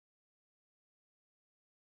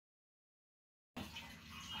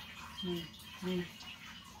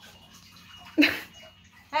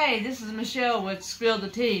Hey, this is Michelle with Spill the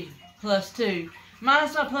Tea +2.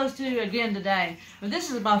 Minus my +2 again today. But this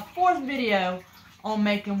is my 4th video on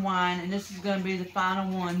making wine, and this is going to be the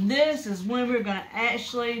final one. This is when we're going to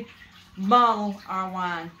actually bottle our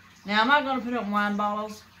wine. Now, am I going to put it in wine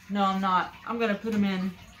bottles? No, I'm not. I'm going to put them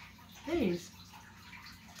in these.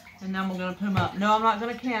 And then I'm going to put them up. No, I'm not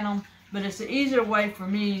going to can them, but it's an easier way for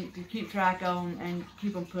me to keep track of them and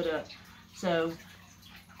keep them put up. So,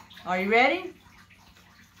 are you ready?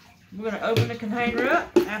 We're going to open the container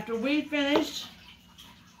up after we finished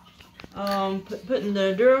putting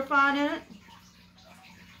the Durafine in it.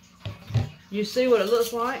 You see what it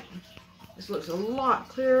looks like? This looks a lot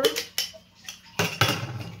clearer.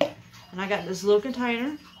 And I got this little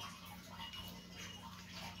container.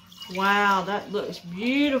 Wow, that looks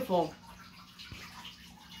beautiful.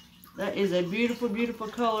 That is a beautiful, beautiful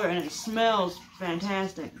color, and it smells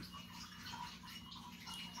fantastic.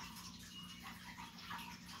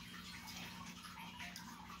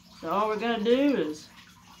 So all we're going to do is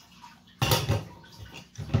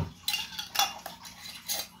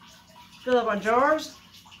fill up our jars.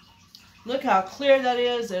 Look how clear that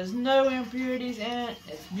is. There's no impurities in it.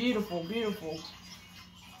 It's beautiful, beautiful.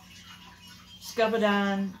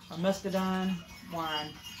 Scupperdine or muscadine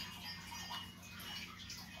wine.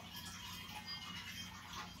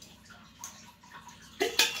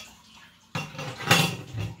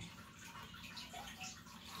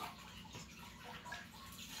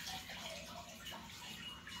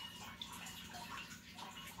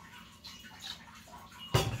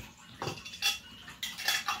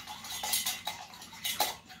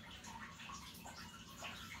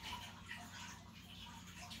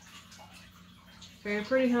 Very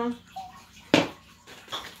pretty, huh?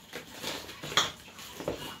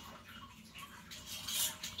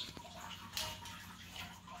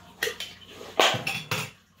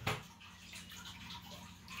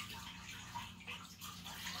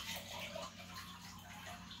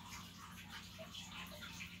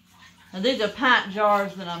 Now these are pint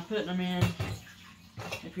jars that I'm putting them in,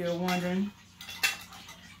 if you're wondering.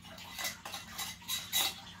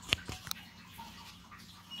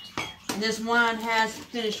 This wine has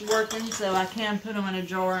finished working, so I can put them in a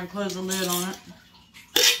jar and close the lid on it.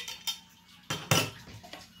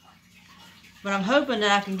 But I'm hoping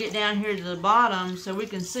that I can get down here to the bottom so we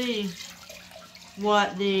can see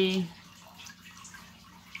what the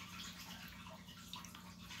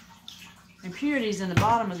impurities in the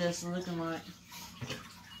bottom of this are looking like.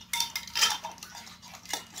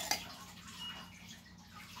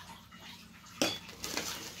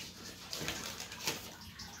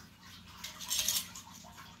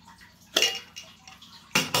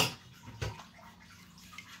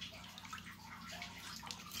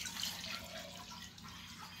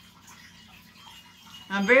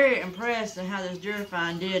 I'm very impressed at how this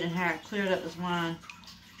Durafine did and how it cleared up this wine.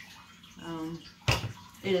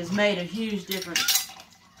 It has made a huge difference.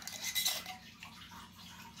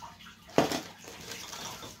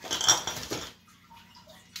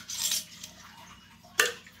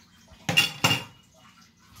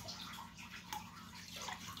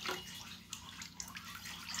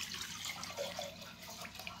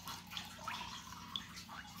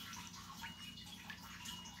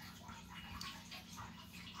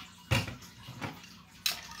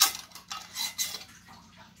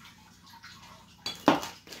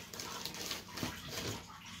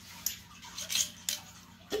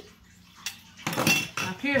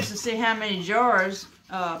 Curious to see how many jars,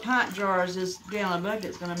 pint jars, this gallon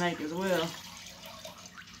bucket's going to make as well.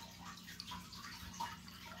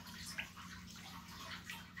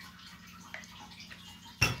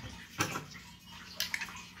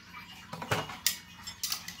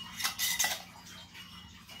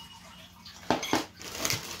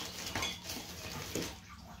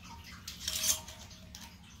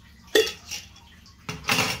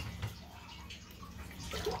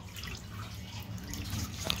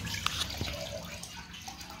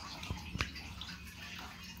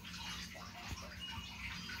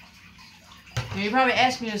 And you're probably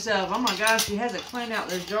asking yourself, oh my gosh, she hasn't cleaned out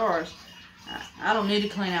those jars. I don't need to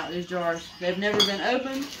clean out these jars. They've never been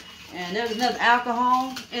opened, and there's enough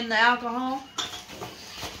alcohol in the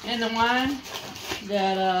wine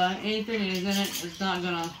that anything that is in it is not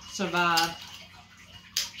going to survive.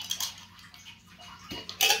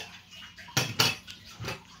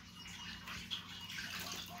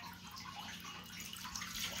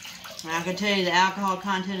 And I can tell you the alcohol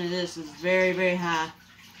content of this is very, very high.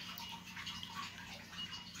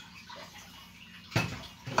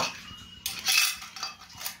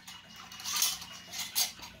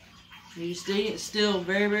 You see, it's still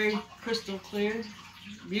very, very crystal clear.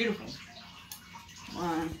 Beautiful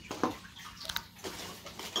wine.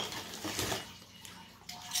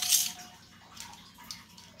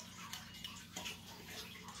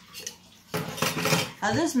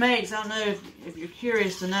 Now this makes, I don't know if you're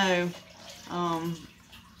curious to know,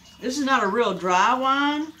 this is not a real dry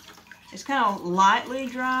wine. It's kind of lightly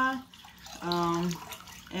dry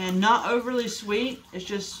and not overly sweet. It's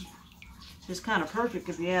just kind of perfect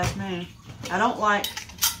if you ask me. I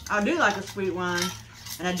do like a sweet wine,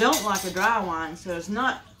 and I don't like a dry wine, so it's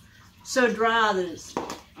not so dry that it's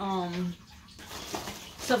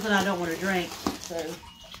something I don't want to drink. So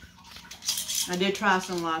I did try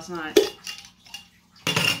some last night.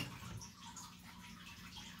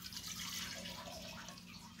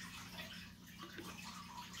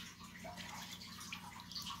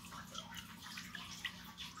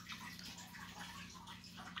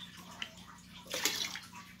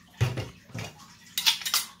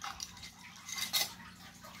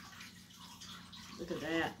 Look at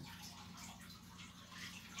that.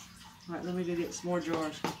 Alright, let me go get some more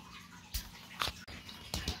jars.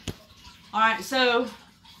 Alright, so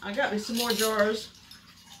I got me some more jars.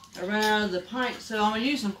 I ran out of the pint, so I'm going to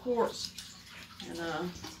use some quarts and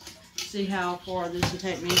see how far this will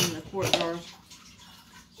take me in the quart jars.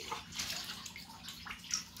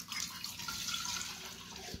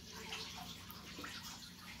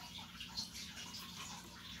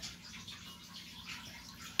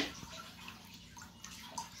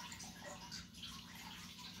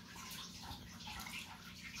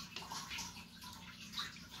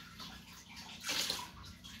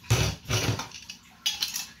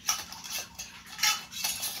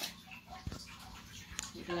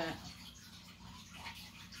 Look at that.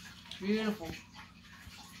 Beautiful.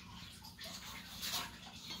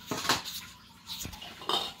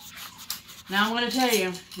 Now I'm going to tell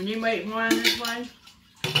you, when you make wine this way,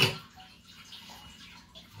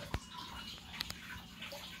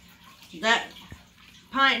 that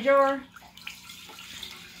pint jar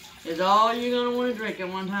is all you're going to want to drink at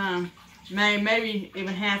one time. Maybe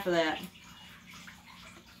even half of that.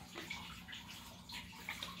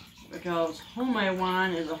 Because homemade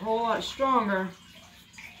wine is a whole lot stronger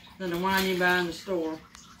than the wine you buy in the store.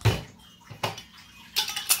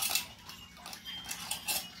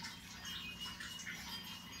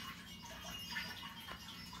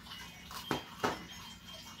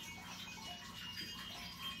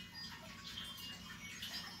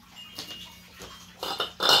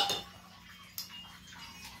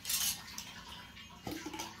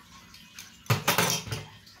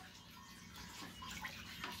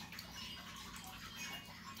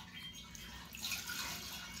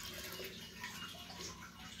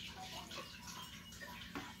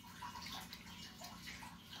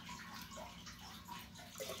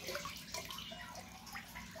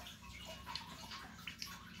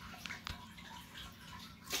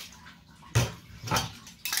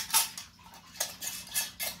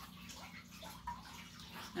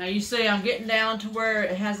 Now you see I'm getting down to where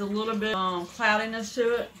it has a little bit of cloudiness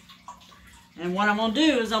to it. And what I'm going to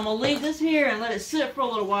do is I'm going to leave this here and let it sit for a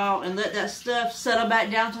little while and let that stuff settle back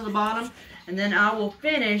down to the bottom. And then I will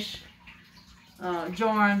finish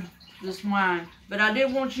jarring this wine. But I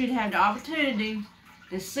did want you to have the opportunity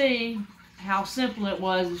to see how simple it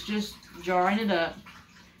was. It's just jarring it up.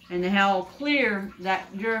 And how clear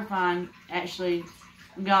that purifying actually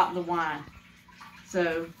got the wine.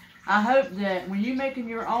 So I hope that when you're making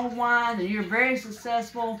your own wine that you're very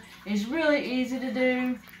successful. It's really easy to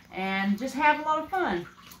do and just have a lot of fun.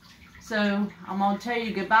 So I'm going to tell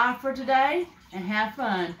you goodbye for today and have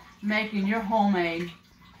fun making your homemade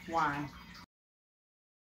wine.